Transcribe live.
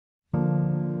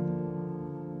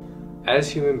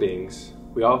As human beings,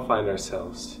 we all find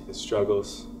ourselves in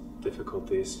struggles,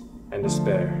 difficulties, and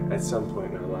despair at some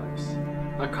point in our lives.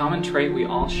 A common trait we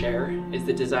all share is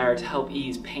the desire to help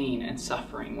ease pain and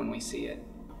suffering when we see it.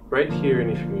 Right here in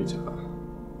Ephraim, Utah,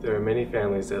 there are many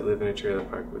families that live in a trailer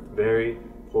park with very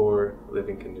poor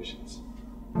living conditions.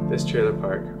 This trailer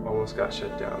park almost got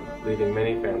shut down, leaving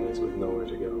many families with nowhere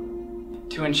to go.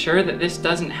 To ensure that this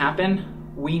doesn't happen,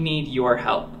 we need your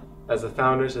help. As the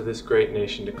founders of this great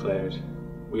nation declared,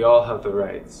 we all have the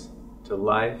rights to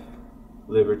life,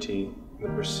 liberty, and the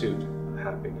pursuit of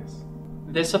happiness.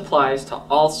 This applies to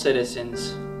all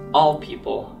citizens, all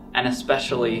people, and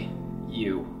especially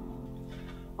you.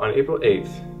 On April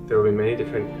 8th, there will be many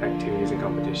different activities and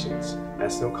competitions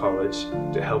at Snow College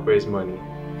to help raise money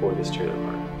for this trailer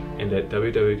park. And at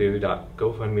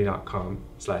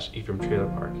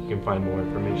www.gofundme.com/EphraimTrailerPark, you can find more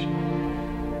information.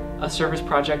 A service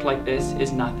project like this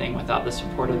is nothing without the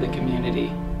support of the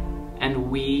community, and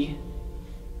we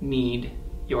need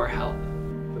your help.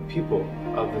 The people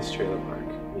of this trailer park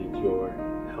need your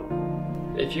help.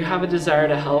 If you have a desire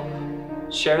to help,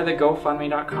 share the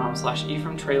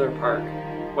GoFundMe.com/EphraimTrailerPark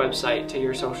website to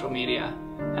your social media,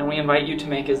 and we invite you to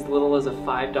make as little as a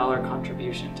 $5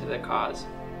 contribution to the cause.